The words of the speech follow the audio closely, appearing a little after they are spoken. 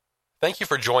Thank you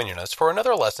for joining us for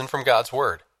another lesson from God's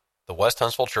Word. The West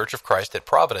Huntsville Church of Christ at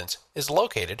Providence is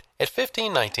located at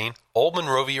 1519 Old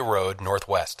Monrovia Road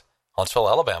Northwest, Huntsville,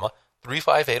 Alabama,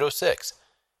 35806.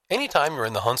 Anytime you're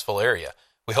in the Huntsville area,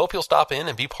 we hope you'll stop in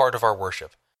and be part of our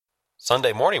worship.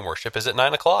 Sunday morning worship is at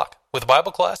 9 o'clock, with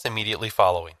Bible class immediately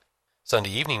following.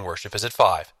 Sunday evening worship is at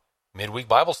 5. Midweek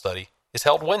Bible study is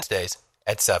held Wednesdays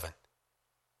at 7.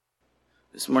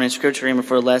 This morning's scripture reading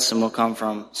for a lesson will come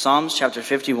from Psalms chapter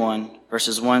 51,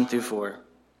 verses 1 through 4.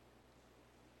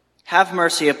 Have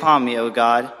mercy upon me, O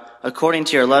God, according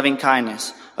to your loving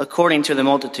kindness, according to the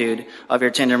multitude of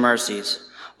your tender mercies.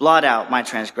 Blot out my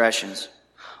transgressions.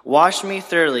 Wash me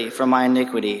thoroughly from my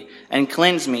iniquity, and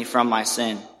cleanse me from my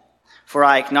sin. For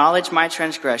I acknowledge my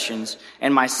transgressions,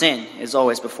 and my sin is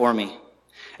always before me.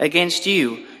 Against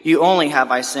you only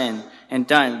have I sinned, and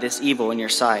done this evil in your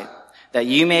sight, that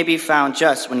you may be found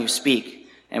just when you speak,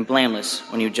 and blameless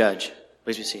when you judge.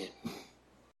 Please be seated.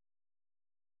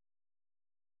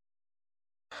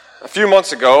 A few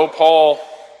months ago, Paul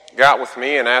got with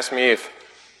me and asked me if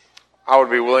I would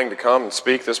be willing to come and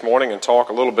speak this morning and talk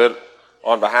a little bit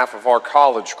on behalf of our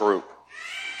college group.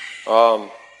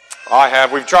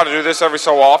 We've tried to do this every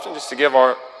so often just to give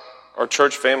our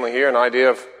church family here an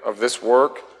idea of this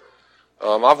work.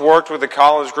 I've worked with the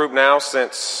college group now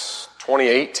since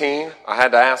 2018. I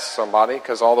had to ask somebody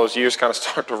because all those years kind of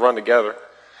start to run together.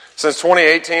 Since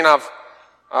 2018,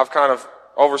 I've kind of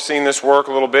overseen this work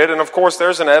a little bit, and of course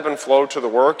there's an ebb and flow to the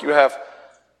work. You have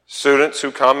students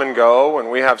who come and go, and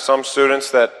we have some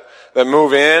students that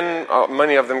move in.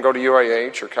 Many of them go to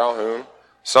UAH or Calhoun.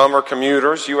 Some are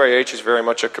commuters. UAH is very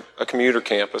much a commuter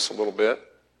campus a little bit.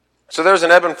 So there's an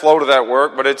ebb and flow to that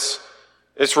work, but it's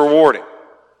rewarding,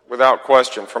 without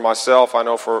question. For myself, I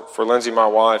know for Lindsay, my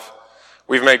wife,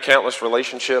 we've made countless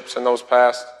relationships in those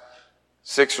past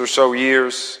 6 or so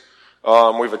years.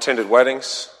 We've attended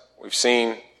weddings. We've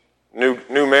seen new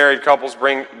married couples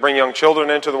bring young children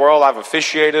into the world. I've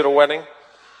officiated a wedding.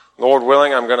 Lord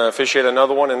willing, I'm going to officiate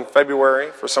another one in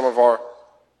February for some of our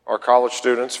college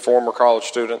students, former college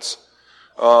students.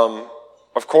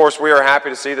 Of course, we are happy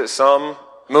to see that some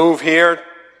move here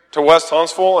to West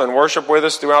Huntsville and worship with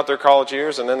us throughout their college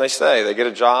years, and then they stay. They get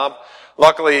a job.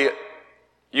 Luckily,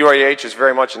 UAH is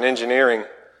very much an engineering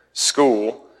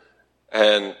school,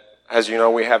 and as you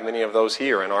know, we have many of those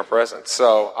here in our presence.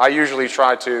 So I usually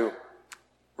try to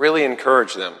really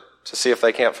encourage them to see if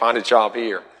they can't find a job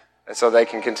here, and so they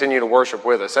can continue to worship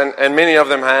with us. And many of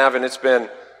them have, and it's been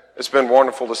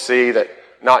wonderful to see that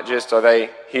not just are they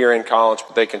here in college,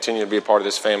 but they continue to be a part of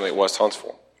this family at West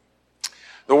Huntsville.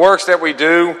 The works that we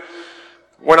do,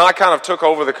 when I kind of took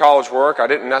over the college work, I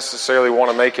didn't necessarily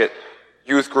want to make it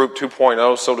Youth Group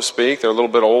 2.0, so to speak. They're a little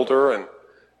bit older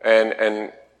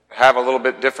and have a little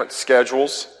bit different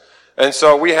schedules. And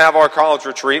so we have our college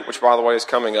retreat, which, by the way, is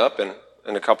coming up in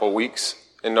a couple of weeks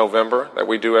in November, that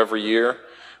we do every year.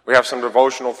 We have some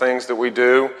devotional things that we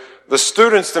do. The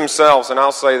students themselves, and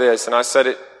I'll say this, and I said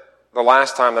it the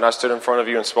last time that I stood in front of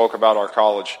you and spoke about our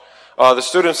college, the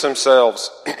students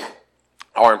themselves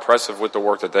are impressive with the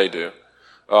work that they do.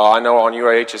 I know on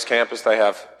UAH's campus they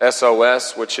have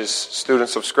SOS, which is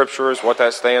Students of Scripture, is what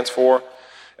that stands for.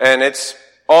 And it's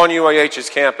on UAH's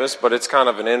campus, but it's kind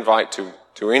of an invite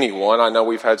to anyone. I know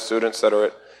we've had students that are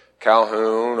at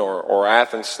Calhoun or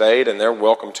Athens State, and they're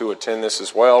welcome to attend this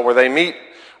as well, where they meet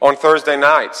on Thursday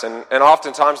nights. And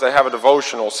oftentimes they have a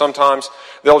devotional. Sometimes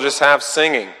they'll just have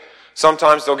singing.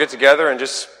 Sometimes they'll get together and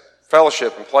just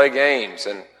fellowship and play games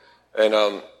and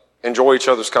enjoy each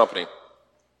other's company.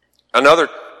 Another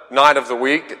night of the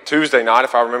week, Tuesday night,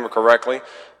 if I remember correctly,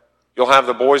 you'll have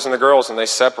the boys and the girls, and they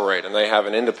separate, and they have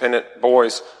an independent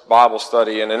boys' Bible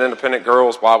study and an independent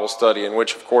girls' Bible study, in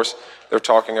which, of course, they're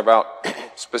talking about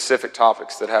specific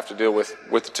topics that have to deal with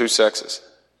the two sexes.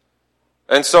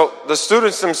 And so the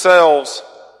students themselves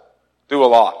do a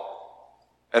lot,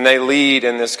 and they lead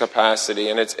in this capacity,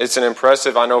 and it's an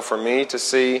impressive, I know, for me to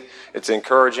see. It's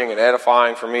encouraging and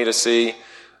edifying for me to see.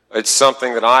 It's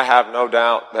something that I have no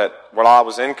doubt that when I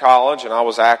was in college and I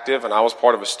was active and I was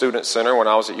part of a student center when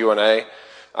I was at UNA,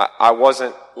 I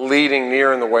wasn't leading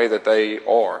near in the way that they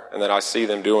are and that I see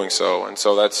them doing so. And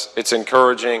so it's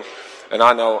encouraging, and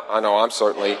I know I'm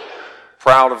certainly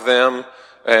proud of them,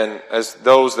 and as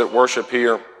those that worship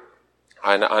here,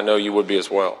 I know you would be as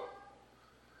well.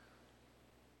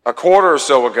 A quarter or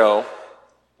so ago,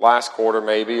 last quarter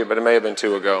maybe, but it may have been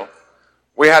 2 ago,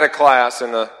 we had a class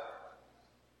in the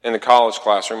college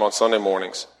classroom on Sunday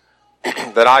mornings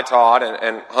that I taught,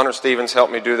 and Hunter Stevens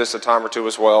helped me do this a time or two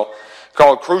as well,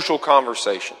 called Crucial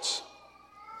Conversations.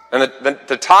 And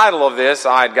the title of this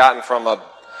I had gotten from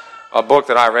a book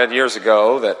that I read years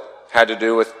ago that had to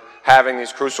do with having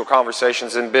these crucial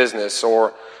conversations in business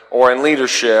or in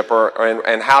leadership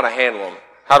and how to handle them,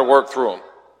 how to work through them.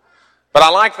 But I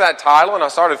liked that title, and I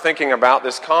started thinking about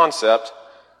this concept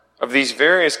of these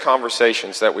various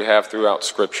conversations that we have throughout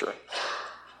Scripture.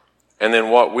 And then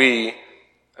what we,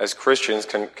 as Christians,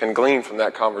 can glean from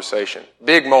that conversation.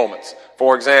 Big moments.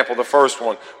 For example, the first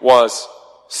one was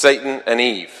Satan and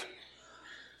Eve.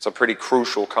 It's a pretty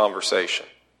crucial conversation.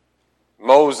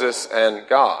 Moses and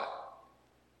God.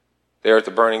 There at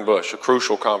the burning bush, a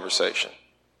crucial conversation.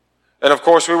 And of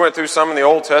course, we went through some in the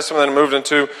Old Testament and moved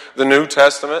into the New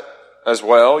Testament as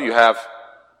well. You have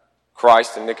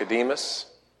Christ and Nicodemus.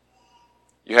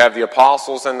 You have the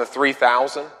apostles and the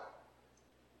 3,000.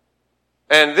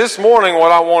 And this morning,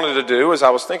 what I wanted to do is I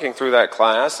was thinking through that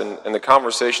class and the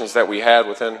conversations that we had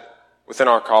within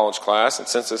our college class. And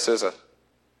since this is a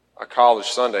college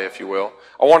Sunday, if you will,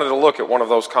 I wanted to look at one of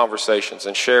those conversations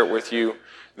and share it with you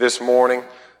this morning.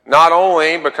 Not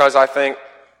only because I think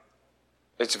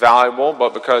it's valuable,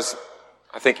 but because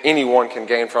I think anyone can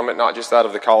gain from it, not just out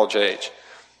of the college age.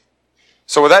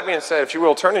 So with that being said, if you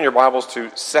will, turn in your Bibles to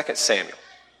 2 Samuel.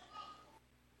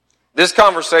 This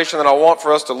conversation that I want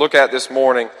for us to look at this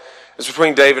morning is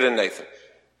between David and Nathan.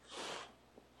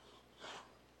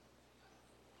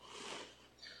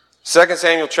 2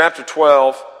 Samuel chapter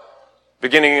 12,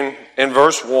 beginning in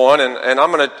verse 1, and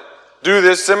I'm going to do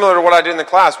this similar to what I did in the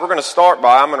class. I'm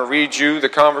going to read you the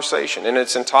conversation in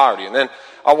its entirety. And then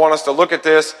I want us to look at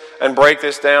this and break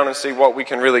this down and see what we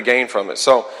can really gain from it.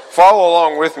 So follow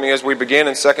along with me as we begin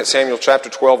in 2 Samuel chapter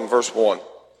 12 and verse 1.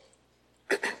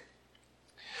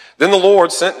 Then the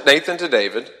Lord sent Nathan to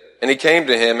David, and he came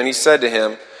to him, and he said to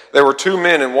him, there were 2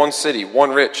 men in one city,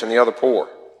 one rich and the other poor.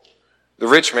 The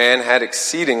rich man had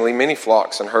exceedingly many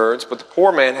flocks and herds, but the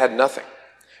poor man had nothing,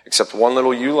 except one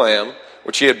little ewe lamb,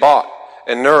 which he had bought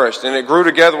and nourished, and it grew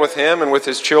together with him and with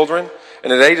his children,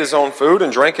 and it ate his own food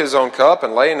and drank his own cup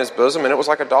and lay in his bosom, and it was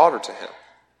like a daughter to him.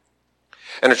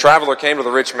 And a traveler came to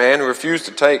the rich man, who refused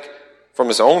to take from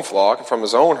his own flock and from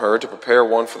his own herd to prepare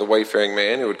one for the wayfaring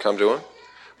man who would come to him.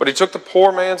 But he took the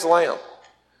poor man's lamb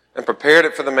and prepared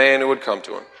it for the man who would come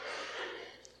to him.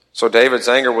 So David's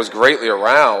anger was greatly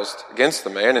aroused against the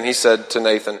man, and he said to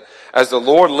Nathan, as the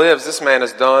Lord lives, this man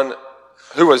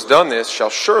who has done this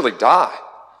shall surely die.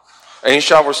 And he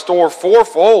shall restore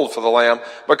fourfold for the lamb,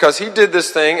 because he did this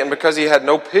thing and because he had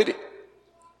no pity.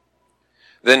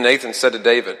 Then Nathan said to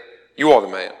David, you are the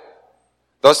man.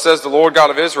 Thus says the Lord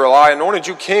God of Israel, I anointed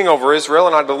you king over Israel,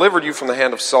 and I delivered you from the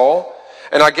hand of Saul.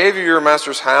 And I gave you your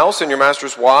master's house and your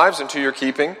master's wives into your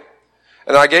keeping.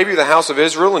 And I gave you the house of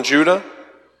Israel and Judah.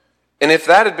 And if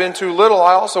that had been too little,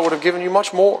 I also would have given you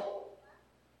much more.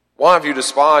 Why have you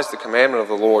despised the commandment of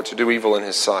the Lord to do evil in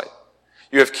his sight?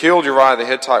 You have killed Uriah the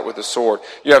Hittite with the sword.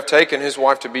 You have taken his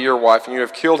wife to be your wife, and you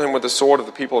have killed him with the sword of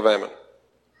the people of Ammon.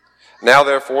 Now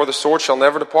therefore the sword shall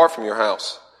never depart from your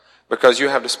house, because you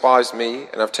have despised me,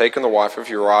 and have taken the wife of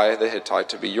Uriah the Hittite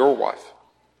to be your wife.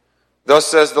 Thus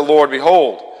says the Lord,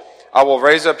 behold, I will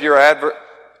raise up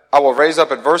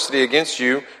adversity against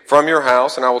you from your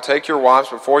house, and I will take your wives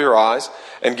before your eyes,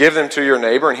 and give them to your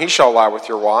neighbor, and he shall lie with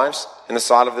your wives in the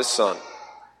sight of this sun.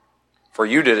 For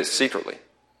you did it secretly,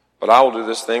 but I will do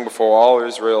this thing before all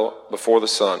Israel, before the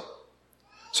sun.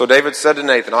 So David said to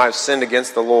Nathan, I have sinned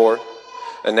against the Lord.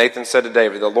 And Nathan said to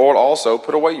David, the Lord also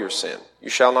put away your sin. You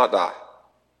shall not die.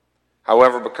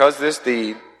 However, because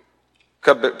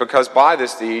by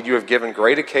this deed you have given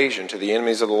great occasion to the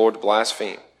enemies of the Lord to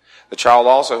blaspheme, the child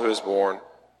also who is born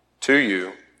to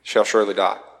you shall surely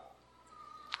die.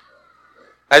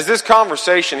 As this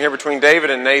conversation here between David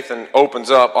and Nathan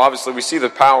opens up, obviously we see the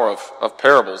power of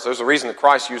parables. There's a reason that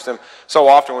Christ used them so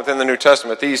often within the New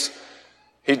Testament. He's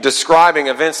describing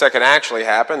events that can actually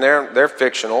happen. They're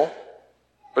fictional.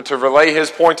 But to relay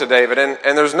his point to David,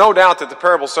 and there's no doubt that the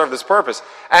parables serve this purpose.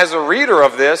 As a reader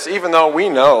of this, even though we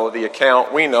know the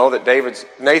account, we know that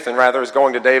Nathan is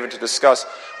going to David to discuss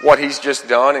what he's just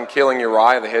done in killing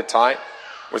Uriah the Hittite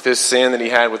with his sin that he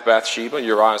had with Bathsheba,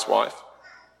 Uriah's wife.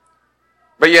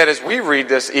 But yet as we read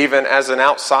this even as an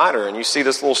outsider, and you see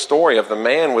this little story of the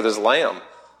man with his lamb,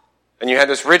 and you had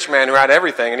this rich man who had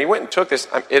everything, and he went and took this,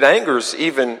 it angers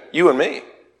even you and me.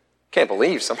 Can't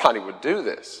believe somebody would do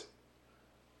this.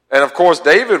 And of course,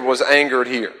 David was angered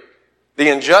here. The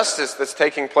injustice that's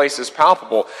taking place is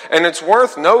palpable. And it's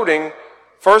worth noting,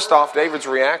 first off, David's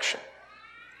reaction.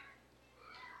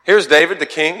 Here's David, the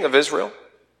king of Israel,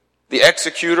 the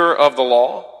executor of the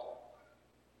law,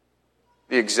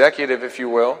 the executive, if you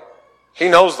will. He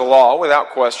knows the law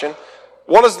without question.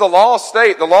 What does the law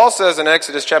state? The law says in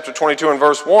Exodus chapter 22 and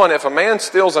verse 1, if a man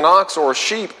steals an ox or a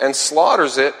sheep and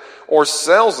slaughters it, or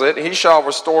sells it, he shall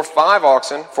restore 5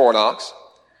 oxen for an ox,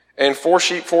 and 4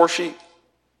 sheep for a sheep.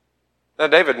 Now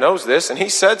David knows this, and he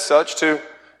said such to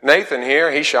Nathan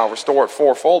here, he shall restore it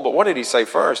fourfold. But what did he say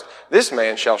first? This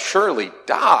man shall surely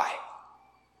die.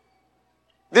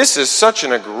 This is such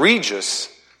an egregious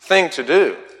thing to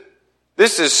do.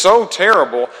 This is so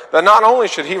terrible that not only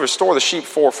should he restore the sheep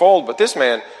fourfold, but this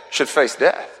man should face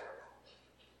death.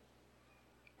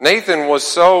 Nathan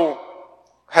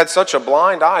had such a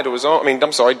blind eye to his own,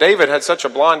 David had such a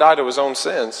blind eye to his own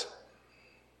sins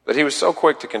that he was so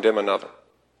quick to condemn another.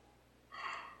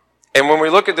 And when we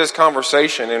look at this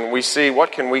conversation and we see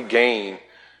what can we gain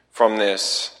from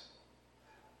this,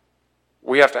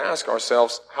 we have to ask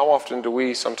ourselves, how often do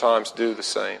we sometimes do the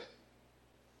same?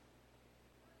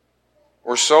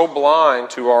 We're so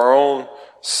blind to our own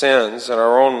sins and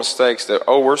our own mistakes that,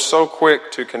 we're so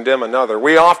quick to condemn another.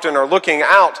 We often are looking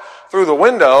out through the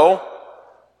window,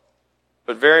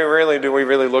 but very rarely do we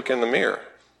really look in the mirror.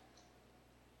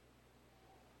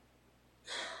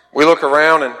 We look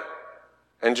around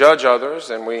and judge others,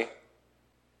 and we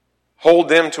hold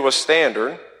them to a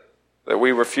standard that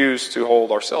we refuse to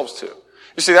hold ourselves to.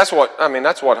 You see, that's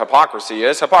what hypocrisy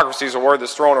is. Hypocrisy is a word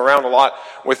that's thrown around a lot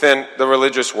within the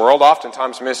religious world,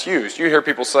 oftentimes misused. You hear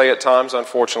people say at times,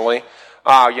 unfortunately,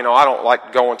 I don't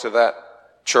like going to that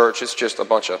church. It's just a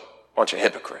bunch of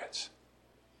hypocrites.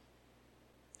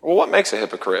 Well, what makes a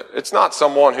hypocrite? It's not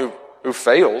someone who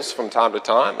fails from time to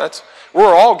time.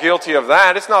 We're all guilty of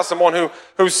that. It's not someone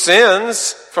who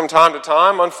sins from time to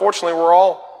time. Unfortunately, we're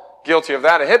all guilty of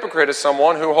that. A hypocrite is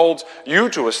someone who holds you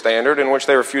to a standard in which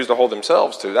they refuse to hold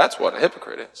themselves to. That's what a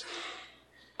hypocrite is.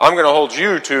 I'm going to hold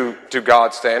you to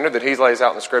God's standard that He lays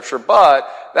out in the Scripture, but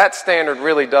that standard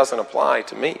really doesn't apply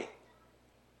to me.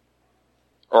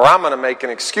 Or I'm going to make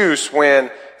an excuse when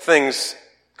things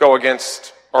go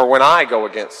against, or when I go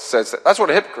against, says that. That's what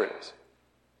a hypocrite is.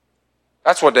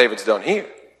 That's what David's done here.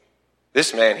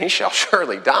 This man, he shall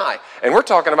surely die. And we're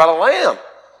talking about a lamb.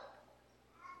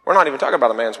 We're not even talking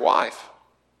about a man's wife.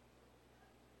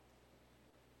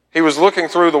 He was looking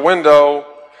through the window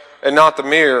and not the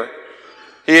mirror.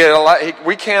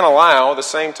 We can't allow, at the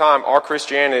same time, our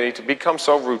Christianity to become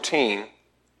so routine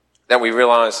that we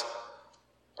realize,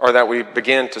 or that we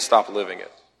begin to stop living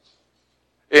it.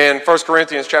 In 1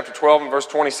 Corinthians chapter 12 and verse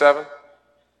 27,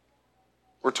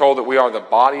 we're told that we are the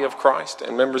body of Christ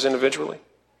and members individually.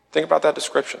 Think about that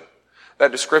description.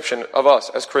 That description of us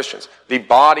as Christians. The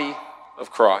body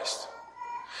of Christ.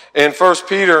 In 1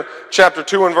 Peter chapter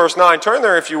 2 and verse 9, turn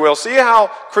there if you will. See how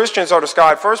Christians are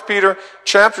described. 1 Peter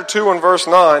chapter 2 and verse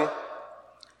 9,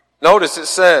 notice it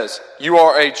says, you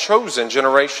are a chosen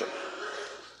generation,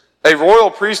 a royal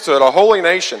priesthood, a holy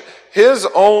nation, His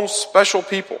own special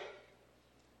people,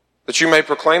 that you may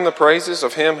proclaim the praises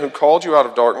of Him who called you out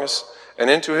of darkness and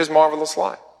into His marvelous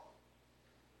light.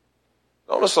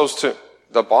 Notice those two.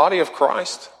 The body of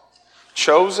Christ,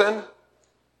 chosen,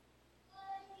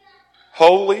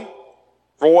 holy,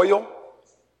 royal,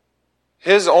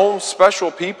 His own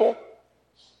special people.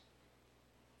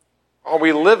 Are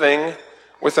we living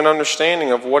with an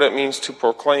understanding of what it means to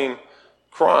proclaim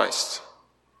Christ?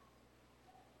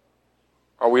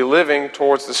 Are we living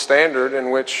towards the standard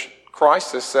in which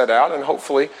Christ has set out, and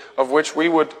hopefully of which we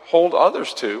would hold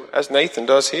others to, as Nathan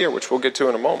does here, which we'll get to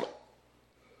in a moment?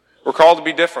 We're called to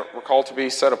be different. We're called to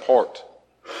be set apart.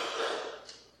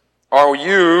 Are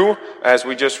you, as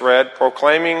we just read,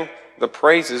 proclaiming the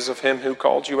praises of Him who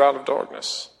called you out of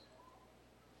darkness?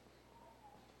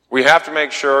 We have to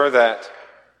make sure that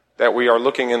we are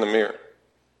looking in the mirror.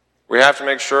 We have to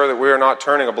make sure that we are not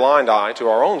turning a blind eye to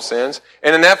our own sins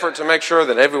in an effort to make sure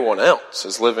that everyone else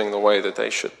is living the way that they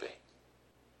should be.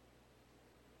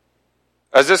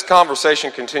 As this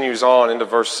conversation continues on into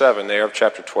verse 7 there of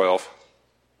chapter 12,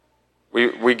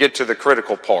 we get to the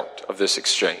critical part of this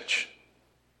exchange.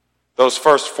 Those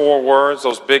first 4 words,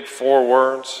 those big 4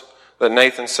 words that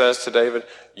Nathan says to David,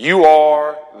 you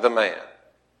are the man.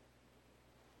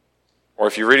 Or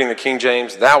if you're reading the King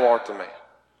James, thou art the man.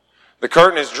 The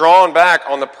curtain is drawn back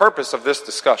on the purpose of this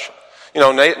discussion.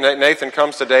 Nathan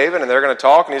comes to David and they're going to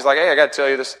talk, and he's like, hey, I got to tell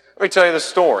you this. Let me tell you this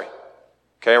story.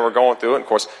 Okay, we're going through it. And of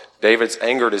course, David's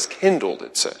anger is kindled,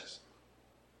 it says.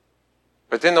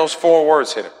 But then those 4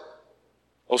 words hit him.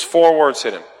 Those 4 words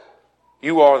hit him.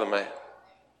 You are the man.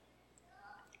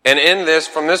 And in this,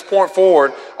 from this point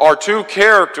forward, our 2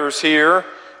 characters here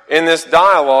in this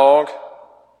dialogue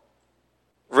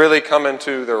really come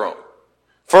into their own.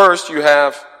 First, you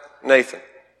have Nathan,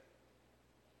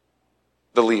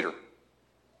 the leader.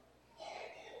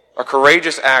 A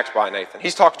courageous act by Nathan.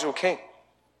 He's talking to a king.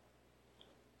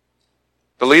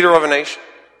 The leader of a nation.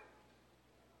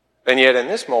 And yet in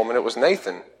this moment, it was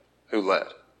Nathan who led.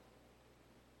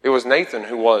 It was Nathan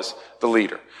who was the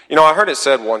leader. You know, I heard it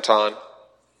said one time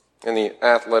in the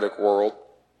athletic world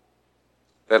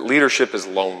that leadership is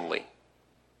lonely.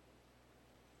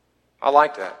 I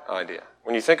like that idea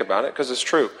when you think about it, because it's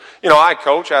true. You know, I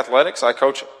coach athletics. I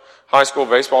coach a high school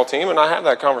baseball team, and I have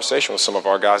that conversation with some of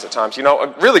our guys at times. You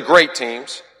know, really great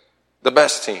teams, the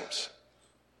best teams,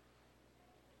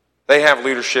 they have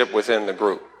leadership within the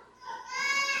group.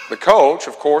 The coach,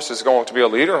 of course, is going to be a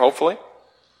leader, hopefully.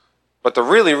 But the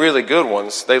really, really good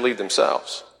ones, they lead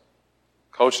themselves.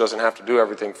 Coach doesn't have to do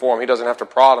everything for them. He doesn't have to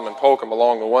prod them and poke them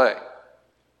along the way.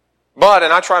 But,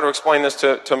 and I try to explain this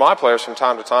to my players from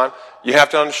time to time, you have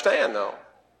to understand, though,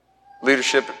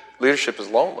 leadership is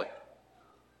lonely.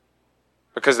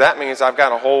 Because that means I've got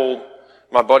to hold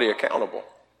my buddy accountable.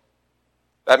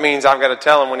 That means I've got to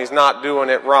tell him when he's not doing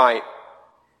it right,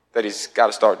 that he's got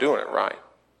to start doing it right.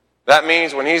 That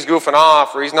means when he's goofing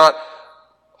off or he's not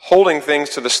holding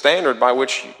things to the standard by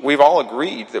which we've all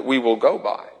agreed that we will go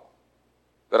by,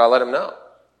 that I let him know.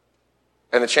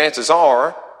 And the chances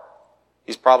are,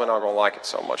 he's probably not going to like it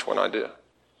so much when I do.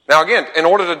 Now again, in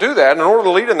order to do that, in order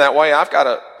to lead in that way, I've got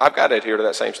to adhere to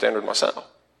that same standard myself.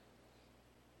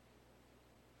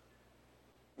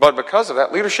 But because of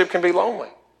that, leadership can be lonely.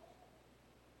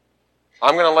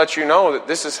 I'm going to let you know that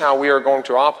this is how we are going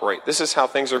to operate. This is how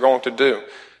things are going to do.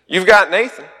 You've got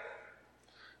Nathan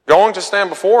going to stand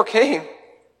before a king,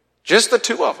 just the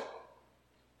two of them.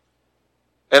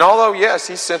 And although, yes,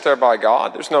 he's sent there by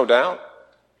God, there's no doubt,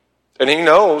 and he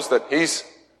knows that he's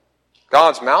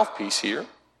God's mouthpiece here, it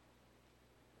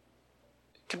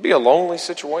could be a lonely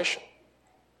situation.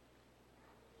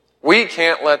 We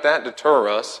can't let that deter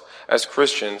us as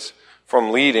Christians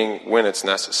from leading when it's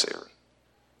necessary.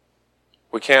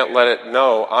 We can't let it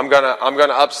know, I'm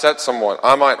gonna upset someone.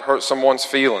 I might hurt someone's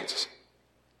feelings.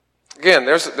 Again,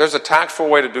 there's a tactful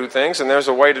way to do things, and there's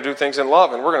a way to do things in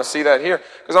love, and we're going to see that here.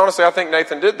 Because honestly, I think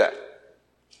Nathan did that.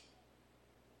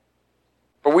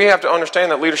 But we have to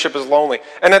understand that leadership is lonely.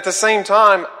 And at the same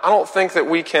time, I don't think that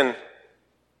we can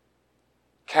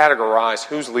categorize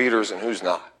who's leaders and who's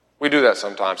not. We do that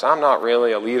sometimes. I'm not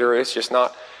really a leader. It's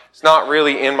not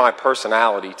really in my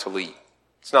personality to lead.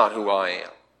 It's not who I am.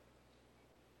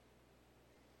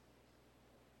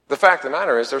 The fact of the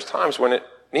matter is there's times when it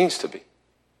needs to be.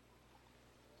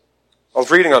 I was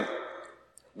reading a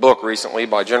book recently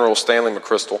by General Stanley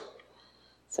McChrystal,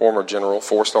 former general,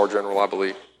 4-star general, I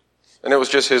believe. And it was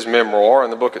just his memoir, and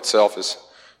the book itself is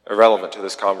irrelevant to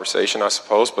this conversation, I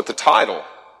suppose. But the title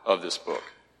of this book,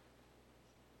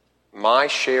 My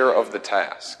Share of the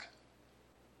Task.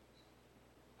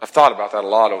 I've thought about that a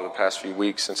lot over the past few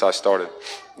weeks since I started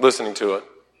listening to it.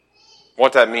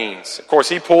 What that means. Of course,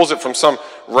 he pulls it from some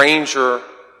Ranger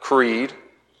creed,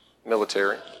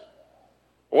 military.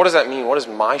 What does that mean? What is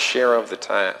my share of the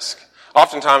task?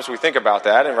 Oftentimes we think about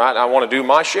that, and right, I want to do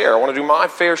my share. I want to do my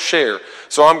fair share.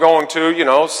 So I'm going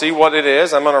to, see what it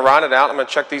is. I'm going to write it out. I'm going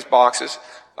to check these boxes.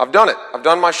 I've done it. I've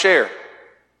done my share.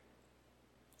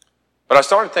 But I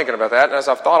started thinking about that, and as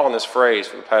I've thought on this phrase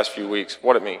for the past few weeks,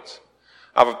 what it means.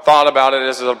 I've thought about it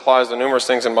as it applies to numerous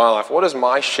things in my life. What is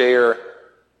my share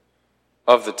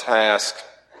of the task,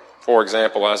 for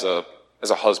example, as a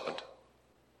husband?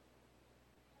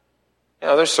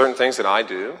 There's certain things that I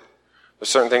do. There's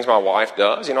certain things my wife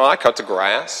does. I cut the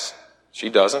grass. She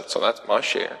doesn't, so that's my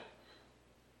share.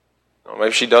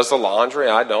 Maybe she does the laundry.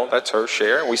 I don't. That's her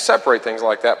share. And we separate things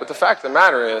like that. But the fact of the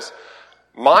matter is,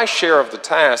 my share of the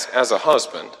task as a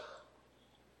husband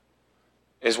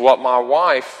is what my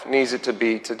wife needs it to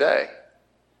be today.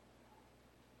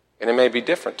 And it may be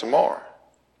different tomorrow.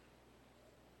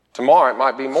 Tomorrow it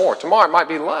might be more. Tomorrow it might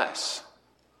be less.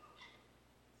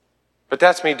 But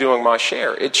that's me doing my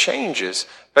share. It changes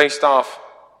based off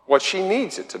what she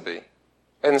needs it to be.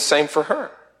 And the same for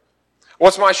her.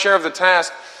 What's my share of the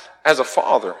task as a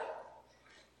father?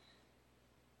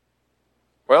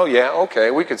 Well,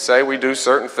 we could say we do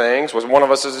certain things. One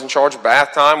of us is in charge of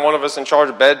bath time, one of us in charge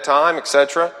of bedtime,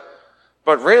 etc.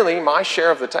 But really, my share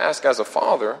of the task as a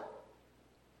father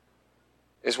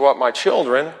is what my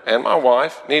children and my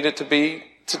wife need it to be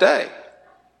today.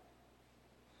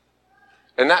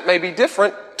 And that may be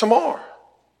different tomorrow.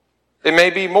 It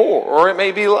may be more or it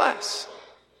may be less,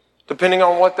 depending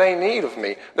on what they need of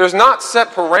me. There's not set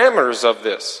parameters of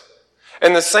this.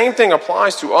 And the same thing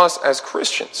applies to us as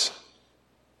Christians.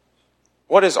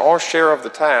 What is our share of the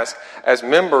task as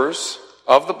members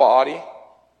of the body?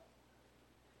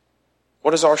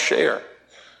 What is our share?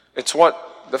 It's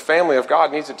what the family of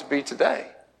God needs it to be today.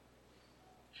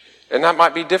 And that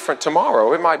might be different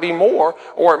tomorrow. It might be more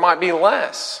or it might be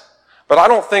less. But I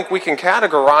don't think we can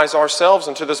categorize ourselves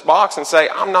into this box and say,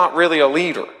 I'm not really a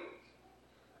leader.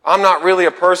 I'm not really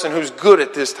a person who's good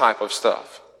at this type of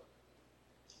stuff.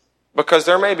 Because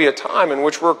there may be a time in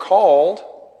which we're called,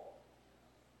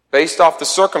 based off the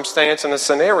circumstance and the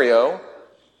scenario,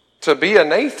 to be a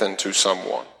Nathan to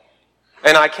someone.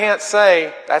 And I can't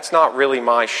say, that's not really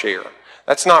my share.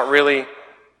 That's not really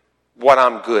what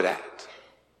I'm good at.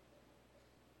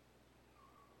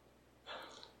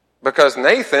 Because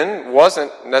Nathan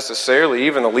wasn't necessarily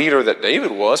even the leader that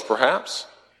David was, perhaps.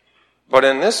 But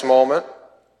in this moment,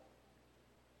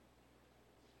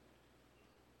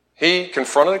 he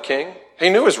confronted the king.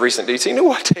 He knew his recent deeds. He knew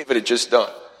what David had just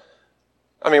done.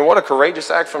 I mean, what a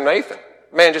courageous act from Nathan.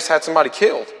 Man just had somebody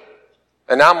killed.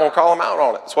 And now I'm going to call him out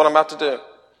on it. That's what I'm about to do.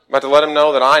 I'm about to let him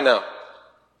know that I know.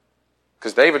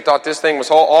 Because David thought this thing was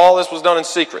all this was done in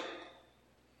secret.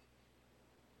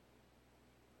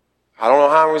 I don't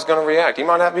know how he was going to react.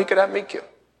 He could have me killed.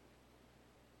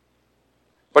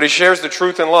 But he shares the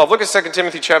truth in love. Look at 2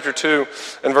 Timothy chapter 2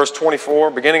 and verse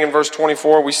 24. Beginning in verse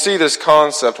 24, we see this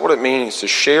concept, what it means to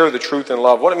share the truth in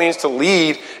love, what it means to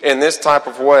lead in this type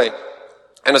of way.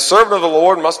 And a servant of the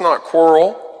Lord must not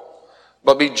quarrel,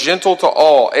 but be gentle to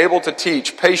all, able to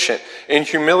teach, patient, in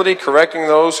humility correcting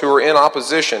those who are in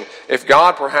opposition, if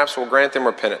God perhaps will grant them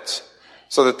repentance,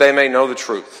 so that they may know the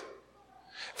truth.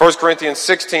 1 Corinthians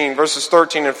 16, verses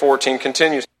 13 and 14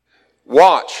 continues.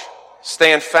 Watch,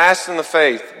 stand fast in the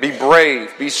faith, be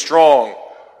brave, be strong.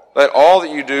 Let all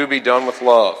that you do be done with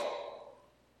love.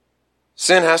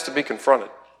 Sin has to be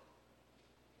confronted.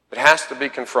 It has to be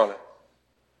confronted.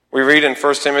 We read in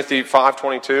 1 Timothy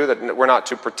 5:22 that we're not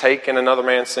to partake in another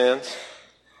man's sins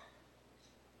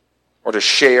or to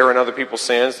share in other people's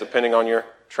sins, depending on your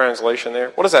translation there.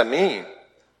 What does that mean?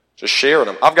 To share in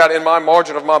them. I've got in my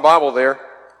margin of my Bible there,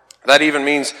 that even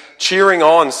means cheering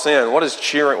on sin. What is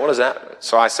cheering? What does that mean?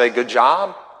 So I say, good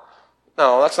job?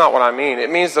 No, that's not what I mean. It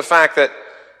means the fact that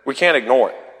we can't ignore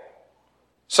it.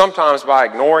 Sometimes by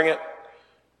ignoring it,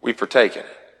 we partake in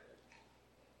it.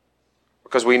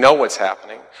 Because we know what's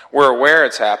happening. We're aware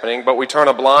it's happening, but we turn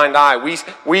a blind eye.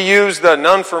 We use the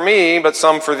none for me, but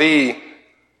some for thee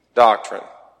doctrine.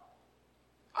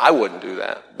 I wouldn't do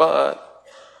that, but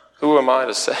who am I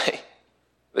to say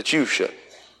that you should?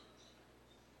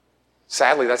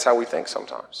 Sadly, that's how we think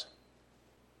sometimes.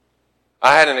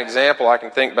 I had an example, I can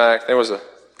think back. There was a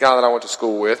guy that I went to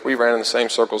school with. We ran in the same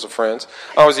circles of friends.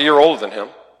 I was a year older than him.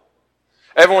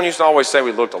 Everyone used to always say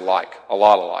we looked alike, a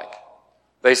lot alike.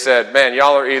 They said, man,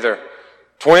 y'all are either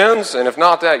twins, and if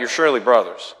not that, you're surely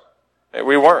brothers. And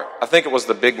we weren't. I think it was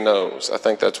the big nose. I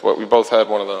think that's what, we both had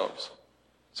one of those.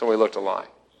 So we looked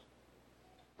alike.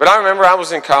 But I remember I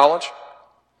was in college,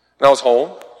 and I was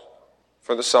home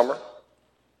for the summer,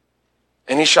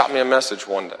 and he shot me a message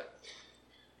one day.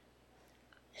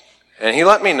 And he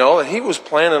let me know that he was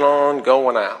planning on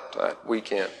going out that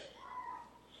weekend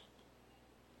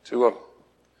to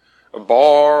a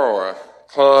bar or a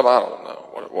club. I don't know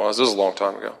what it was. This was a long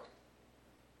time ago.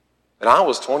 And I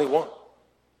was 21.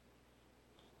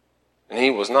 And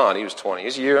he was not. He was 20.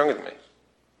 He's a year younger than me.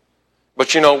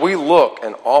 But you know, we look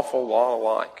an awful lot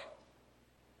alike.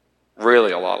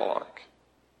 Really a lot alike.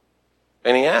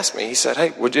 And he asked me, he said,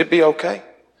 hey, would it be okay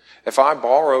if I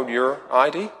borrowed your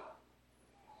ID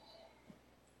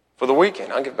for the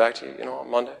weekend? I'll get back to you, on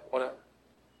Monday, whatever.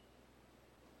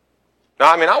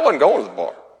 Now, I wasn't going to the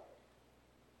bar.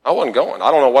 I wasn't going. I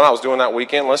don't know what I was doing that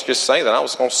weekend. Let's just say that I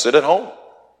was going to sit at home.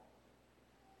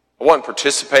 I wasn't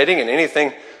participating in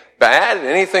anything bad,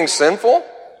 anything sinful.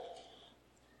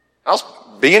 I was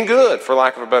being good, for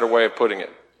lack of a better way of putting it.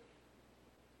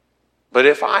 But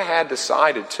if I had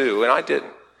decided to, and I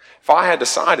didn't, if I had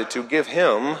decided to give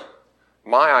him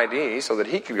my ID so that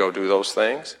he could go do those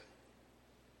things,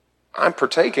 I'm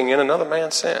partaking in another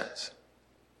man's sins.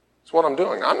 That's what I'm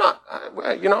doing. I'm not,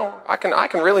 I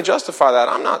can really justify that.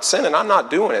 I'm not sinning. I'm not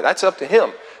doing it. That's up to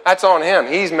him. That's on him.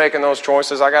 He's making those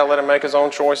choices. I got to let him make his own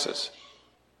choices.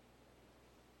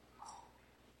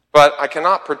 But I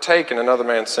cannot partake in another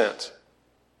man's sins.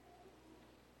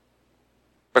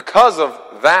 Because of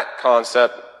that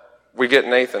concept, we get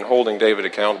Nathan holding David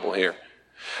accountable here.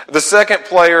 The second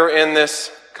player in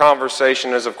this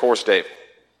conversation is, of course, David.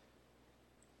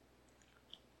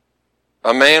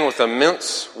 A man with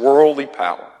immense worldly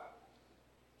power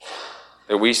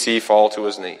that we see fall to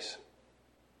his knees.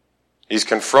 He's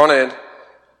confronted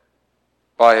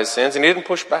by his sins, and he didn't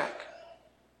push back.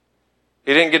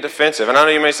 He didn't get defensive. And I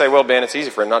know you may say, well, Ben, it's easy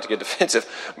for him not to get defensive.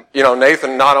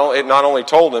 Nathan not only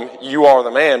told him, you are the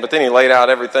man, but then he laid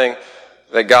out everything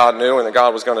that God knew and that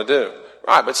God was going to do.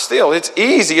 Right, but still, it's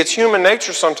easy. It's human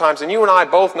nature sometimes, and you and I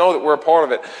both know that we're a part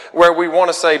of it, where we want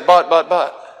to say,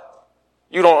 but.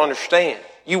 You don't understand.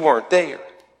 You weren't there.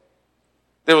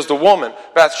 There was the woman,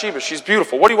 Bathsheba. She's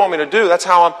beautiful. What do you want me to do? That's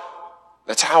how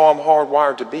I'm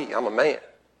hardwired to be. I'm a man.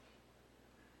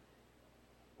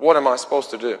 What am I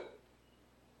supposed to do?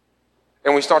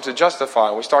 And we start to justify,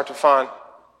 and we start to find,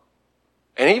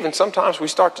 and even sometimes we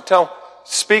start to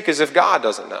speak as if God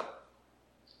doesn't know.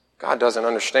 God doesn't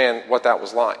understand what that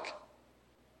was like.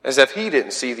 As if he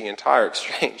didn't see the entire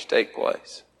exchange take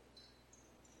place.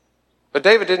 But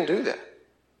David didn't do that.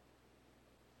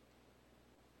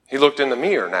 He looked in the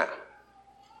mirror now.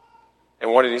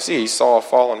 And what did he see? He saw a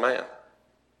fallen man.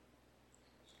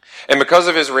 And because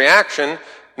of his reaction,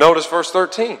 notice verse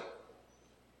 13.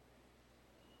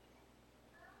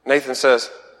 Nathan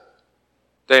says,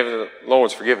 David, the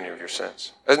Lord's forgiven you of your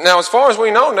sins. Now, as far as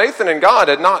we know, Nathan and God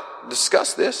had not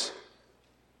discussed this.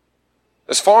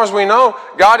 As far as we know,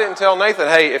 God didn't tell Nathan,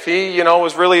 hey, if he,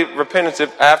 was really repentant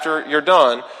after you're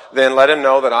done, then let him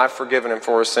know that I've forgiven him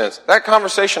for his sins. That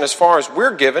conversation, as far as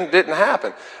we're given, didn't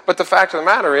happen. But the fact of the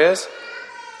matter is,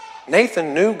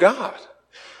 Nathan knew God.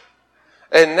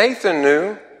 And Nathan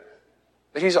knew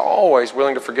that he's always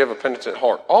willing to forgive a penitent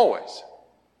heart. Always.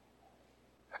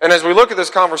 And as we look at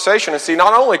this conversation and see,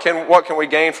 not only what can we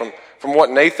gain from what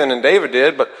Nathan and David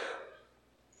did, but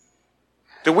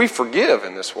do we forgive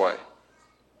in this way?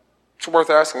 It's worth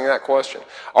asking that question.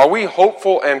 Are we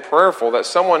hopeful and prayerful that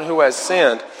someone who has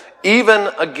sinned, even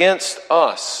against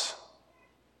us,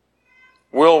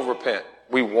 will repent?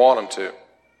 We want them to.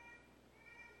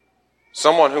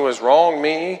 Someone who has wronged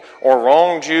me or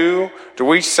wronged you, do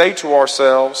we say to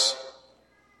ourselves,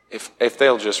 if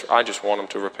I just want them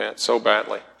to repent so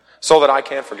badly, so that I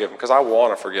can forgive them, because I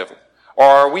want to forgive them? Or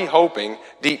are we hoping,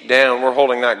 deep down, we're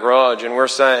holding that grudge and we're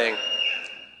saying,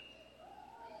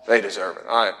 they deserve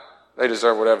it. They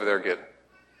deserve whatever they're getting.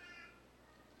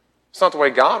 It's not the way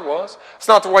God was. It's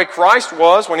not the way Christ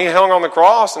was when he hung on the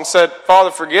cross and said, Father,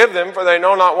 forgive them, for they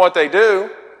know not what they do.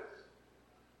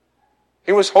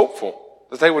 He was hopeful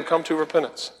that they would come to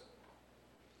repentance,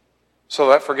 so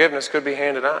that forgiveness could be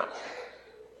handed out.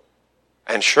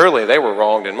 And surely they were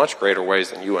wronged in much greater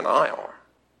ways than you and I are.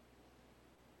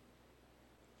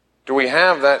 Do we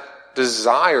have that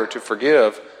desire to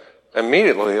forgive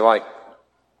immediately like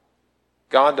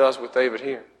God does with David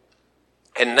here?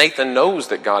 And Nathan knows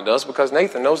that God does, because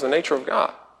Nathan knows the nature of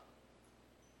God.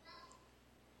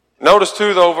 Notice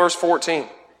too, though, verse 14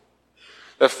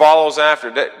 that follows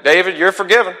after. David, you're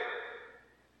forgiven.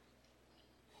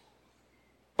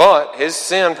 But his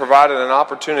sin provided an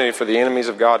opportunity for the enemies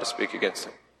of God to speak against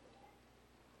him.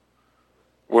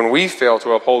 When we fail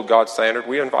to uphold God's standard,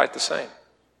 we invite the same.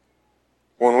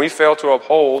 When we fail to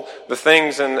uphold the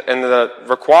things and the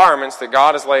requirements that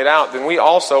God has laid out, then we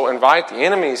also invite the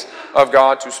enemies of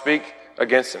God to speak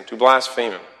against him, to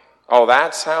blaspheme him. Oh,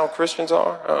 that's how Christians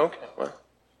are? Oh, okay, well,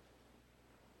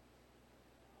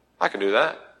 I can do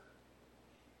that.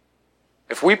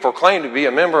 If we proclaim to be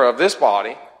a member of this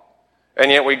body,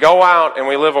 and yet we go out and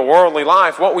we live a worldly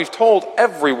life, what we've told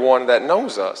everyone that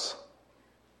knows us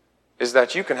is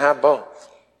that you can have both.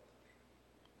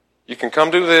 You can come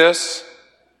do this,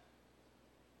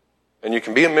 and you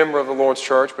can be a member of the Lord's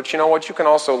church, but you know what? You can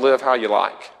also live how you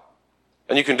like.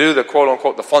 And you can do the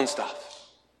quote-unquote the fun stuff.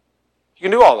 You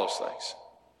can do all those things.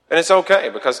 And it's okay,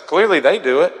 because clearly they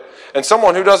do it. And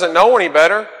someone who doesn't know any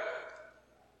better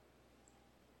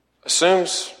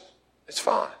assumes it's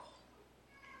fine.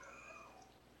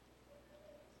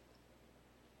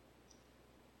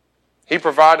 He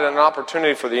provided an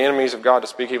opportunity for the enemies of God to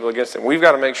speak evil against him. We've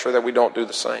got to make sure that we don't do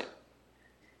the same.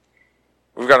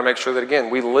 We've got to make sure that, again,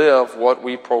 we live what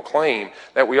we proclaim,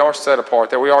 that we are set apart,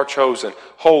 that we are chosen,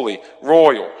 holy,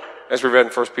 royal, as we read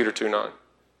in 1 Peter 2:9.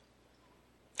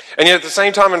 And yet at the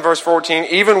same time in verse 14,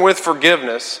 even with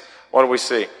forgiveness, what do we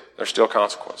see? There's still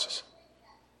consequences.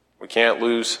 We can't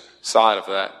lose sight of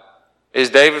that. Is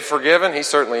David forgiven? He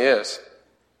certainly is.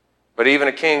 But even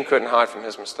a king couldn't hide from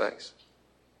his mistakes.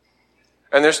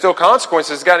 And there's still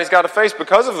consequences he's got to face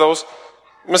because of those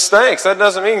mistakes. That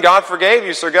doesn't mean God forgave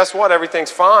you, so guess what?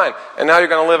 Everything's fine, and now you're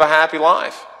going to live a happy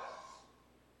life.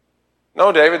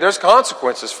 No, David, there's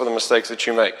consequences for the mistakes that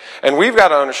you make. And we've got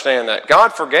to understand that.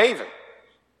 God forgave him.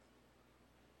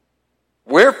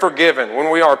 We're forgiven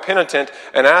when we are penitent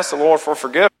and ask the Lord for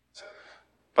forgiveness.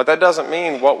 But that doesn't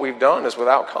mean what we've done is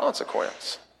without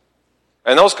consequence.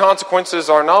 And those consequences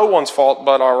are no one's fault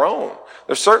but our own.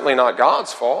 They're certainly not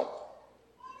God's fault.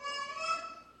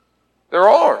 They're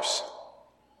ours.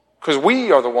 Because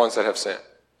we are the ones that have sinned.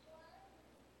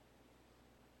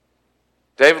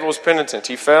 David was penitent.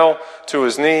 He fell to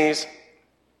his knees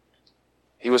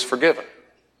He was forgiven.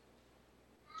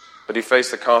 But he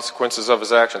faced the consequences of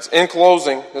his actions. In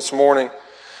closing this morning,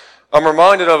 I'm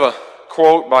reminded of a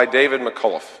quote by David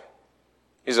McCullough.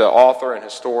 He's an author and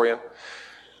historian.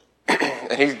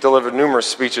 And he's delivered numerous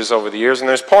speeches over the years. And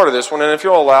there's part of this one, and if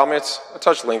you'll allow me, it's a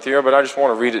touch lengthier, but I just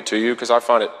want to read it to you because I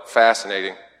find it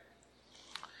fascinating.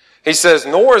 He says,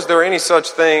 nor is there any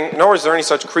such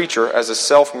creature as a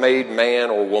self-made man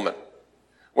or woman.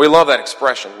 We love that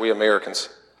expression, we Americans.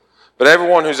 But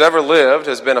everyone who's ever lived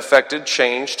has been affected,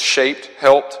 changed, shaped,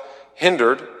 helped,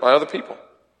 hindered by other people.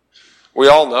 We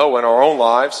all know in our own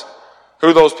lives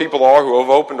who those people are who have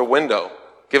opened a window,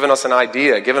 given us an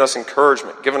idea, given us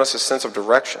encouragement, given us a sense of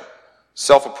direction,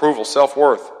 self-approval,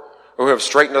 self-worth, or who have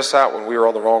straightened us out when we were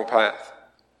on the wrong path.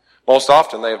 Most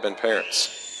often they have been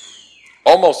parents.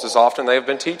 Almost as often they have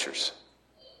been teachers.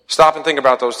 Stop and think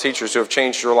about those teachers who have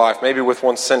changed your life, maybe with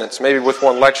one sentence, maybe with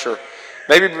one lecture,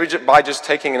 maybe by just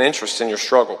taking an interest in your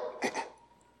struggle.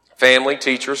 Family,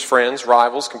 teachers, friends,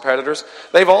 rivals, competitors,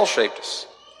 they've all shaped us.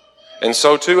 And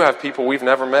so too have people we've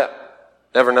never met,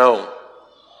 never known,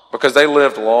 because they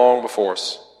lived long before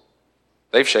us.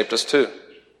 They've shaped us too.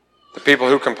 The people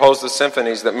who compose the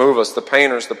symphonies that move us, the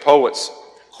painters, the poets,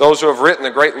 those who have written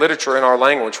the great literature in our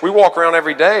language. We walk around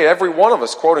every day, every one of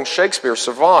us, quoting Shakespeare,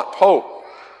 Savant, Pope.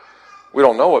 We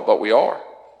don't know it, but we are,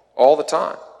 all the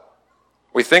time.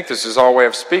 We think this is our way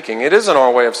of speaking. It isn't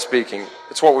our way of speaking.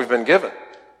 It's what we've been given.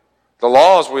 The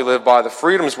laws we live by, the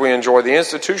freedoms we enjoy, the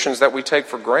institutions that we take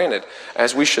for granted,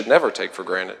 as we should never take for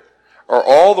granted, are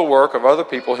all the work of other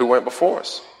people who went before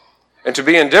us. And to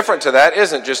be indifferent to that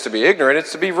isn't just to be ignorant,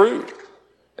 it's to be rude.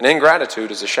 And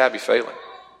ingratitude is a shabby failing.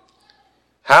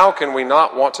 How can we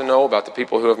not want to know about the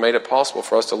people who have made it possible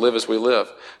for us to live as we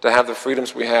live, to have the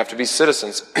freedoms we have, to be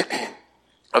citizens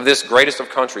of this greatest of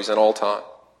countries in all time?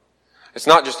 It's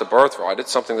not just a birthright,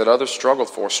 it's something that others struggled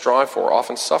for, strived for,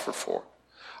 often suffered for.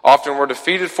 Often were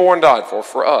defeated for and died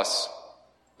for us,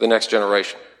 the next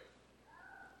generation.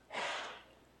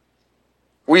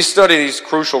 We study these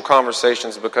crucial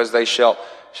conversations because they shall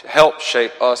help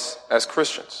shape us as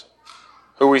Christians,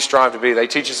 who we strive to be. They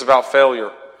teach us about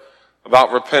failure,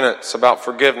 about repentance, about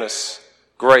forgiveness,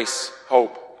 grace,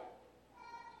 hope.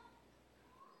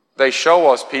 They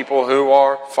show us people who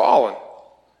are fallen,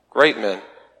 great men,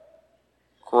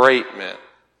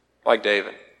 like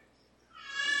David,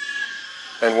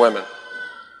 and women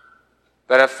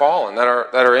that have fallen, that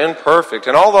are imperfect.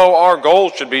 And although our goal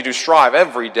should be to strive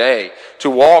every day to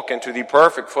walk into the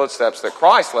perfect footsteps that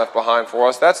Christ left behind for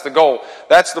us, that's the goal.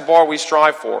 That's the bar we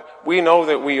strive for. We know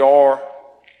that we are,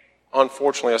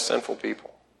 unfortunately, a sinful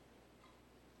people,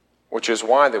 which is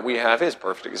why that we have His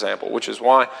perfect example, which is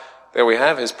why that we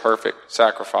have His perfect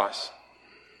sacrifice,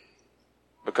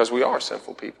 because we are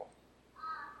sinful people.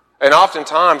 And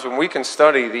oftentimes when we can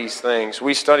study these things,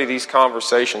 we study these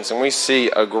conversations, and we see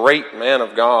a great man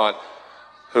of God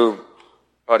who,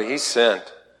 but he sinned,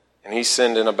 and he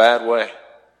sinned in a bad way.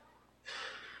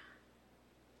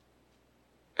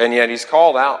 And yet he's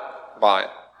called out by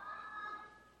it,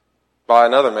 by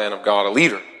another man of God, a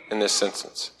leader in this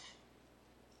instance.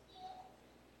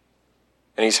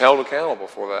 And he's held accountable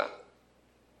for that.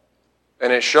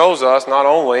 And it shows us not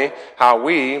only how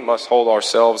we must hold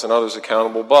ourselves and others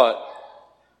accountable, but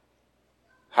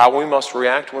how we must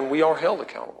react when we are held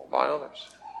accountable by others.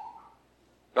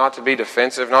 Not to be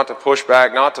defensive, not to push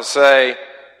back, not to say,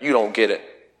 you don't get it.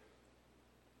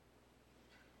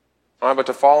 All right, but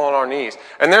to fall on our knees.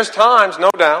 And there's times,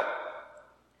 no doubt,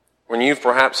 when you've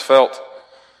perhaps felt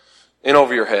in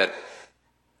over your head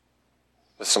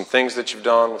with some things that you've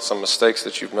done, with some mistakes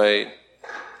that you've made.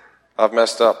 I've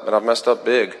messed up, and I've messed up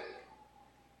big.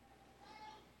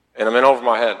 And I'm in over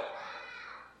my head.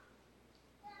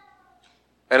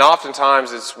 And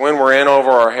oftentimes it's when we're in over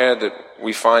our head that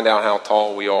we find out how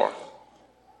tall we are.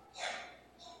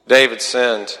 David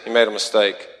sinned. He made a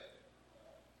mistake.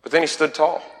 But then he stood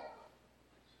tall.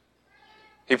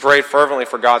 He prayed fervently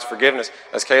for God's forgiveness.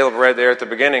 As Caleb read there at the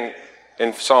beginning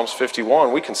in Psalms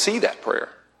 51, we can see that prayer.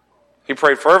 He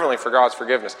prayed fervently for God's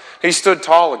forgiveness. He stood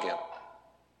tall again.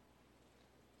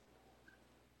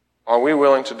 Are we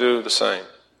willing to do the same?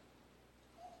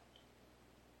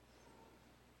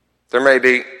 There may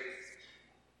be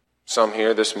some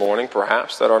here this morning,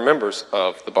 perhaps, that are members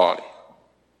of the body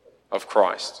of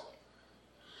Christ.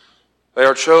 They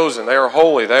are chosen, they are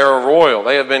holy, they are royal.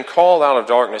 They have been called out of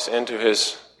darkness into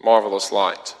His marvelous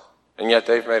light. And yet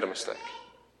they've made a mistake.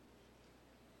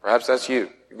 Perhaps that's you.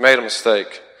 You've made a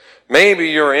mistake. Maybe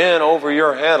you're in over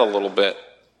your head a little bit.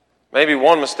 Maybe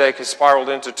one mistake has spiraled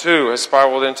into two, has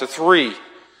spiraled into three,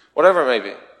 whatever it may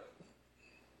be.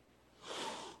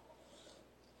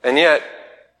 And yet,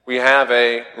 We have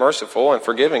a merciful and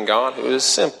forgiving God who is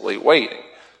simply waiting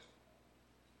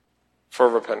for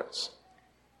repentance.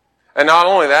 And not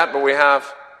only that, but we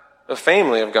have the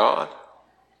family of God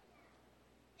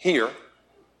here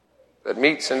that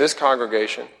meets in this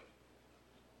congregation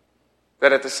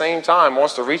that at the same time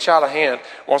wants to reach out a hand,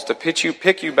 wants to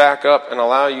pick you back up and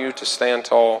allow you to stand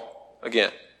tall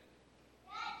again.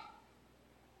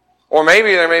 Or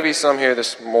maybe there may be some here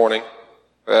this morning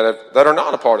that are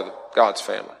not a part of God's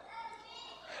family.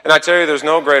 And I tell you, there's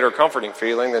no greater comforting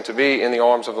feeling than to be in the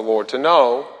arms of the Lord, to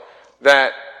know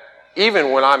that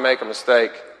even when I make a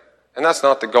mistake, and that's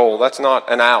not the goal, that's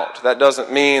not an out. That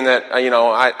doesn't mean that,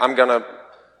 I'm going to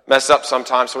mess up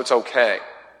sometimes, so it's okay.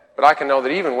 But I can know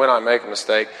that even when I make a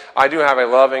mistake, I do have a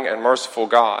loving and merciful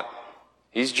God.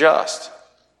 He's just,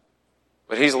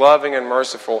 but He's loving and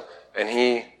merciful, and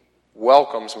He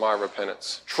welcomes my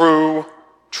repentance. True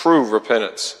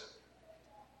repentance.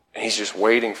 And He's just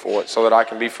waiting for it so that I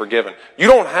can be forgiven. You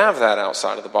don't have that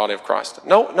outside of the body of Christ.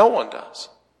 No one does.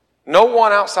 No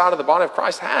one outside of the body of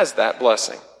Christ has that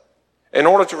blessing. In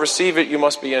order to receive it, you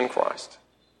must be in Christ.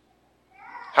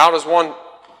 How does one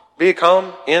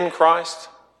become in Christ?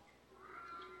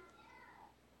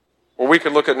 Well, we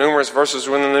could look at numerous verses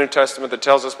within the New Testament that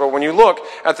tells us, but when you look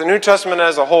at the New Testament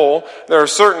as a whole, there are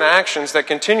certain actions that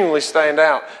continually stand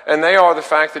out. And they are the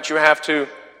fact that you have to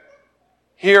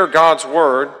hear God's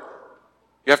Word.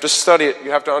 You have to study it.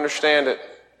 You have to understand it.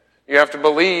 You have to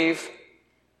believe.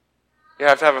 You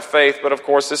have to have a faith. But of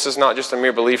course, this is not just a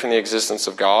mere belief in the existence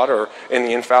of God or in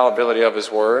the infallibility of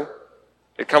His Word.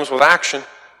 It comes with action.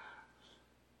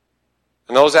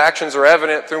 And those actions are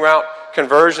evident throughout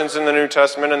conversions in the New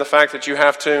Testament, and the fact that you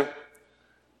have to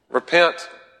repent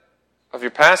of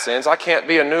your past sins. I can't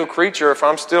be a new creature if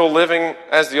I'm still living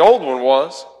as the old one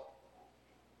was.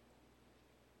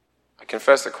 I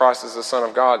confess that Christ is the Son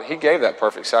of God. He gave that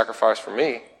perfect sacrifice for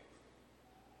me.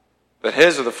 That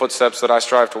His are the footsteps that I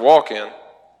strive to walk in.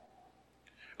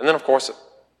 And then, of course,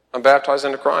 I'm baptized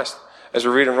into Christ. As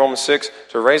we read in Romans 6,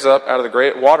 to raise up out of the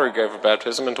great water He gave of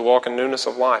baptism and to walk in newness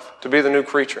of life, to be the new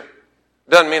creature.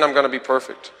 It doesn't mean I'm going to be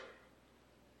perfect.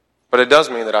 But it does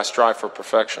mean that I strive for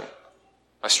perfection.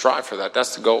 I strive for that.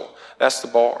 That's the goal. That's the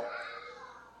bar.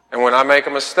 And when I make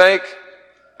a mistake,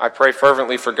 I pray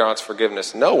fervently for God's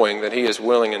forgiveness, knowing that He is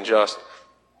willing and just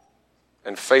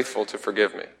and faithful to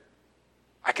forgive me.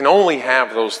 I can only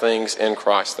have those things in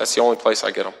Christ. That's the only place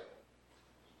I get them.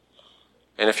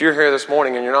 And if you're here this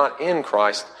morning and you're not in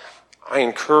Christ, I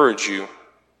encourage you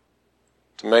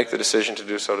to make the decision to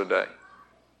do so today.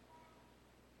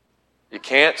 You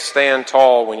can't stand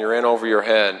tall when you're in over your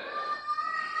head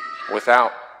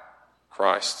without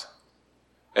Christ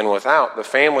and without the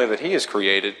family that He has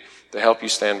created to help you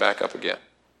stand back up again.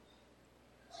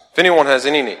 If anyone has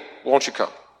any need, won't you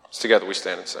come? It's together we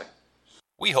stand and sing.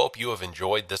 We hope you have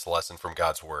enjoyed this lesson from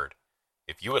God's Word.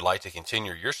 If you would like to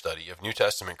continue your study of New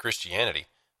Testament Christianity,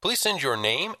 please send your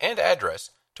name and address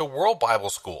to World Bible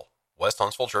School, West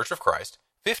Huntsville Church of Christ,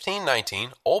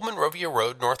 1519 Old Monrovia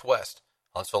Road Northwest,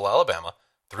 Huntsville, Alabama,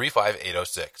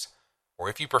 35806. Or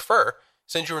if you prefer,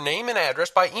 send your name and address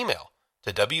by email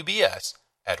to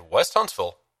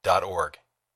wbs@westhuntsville.org.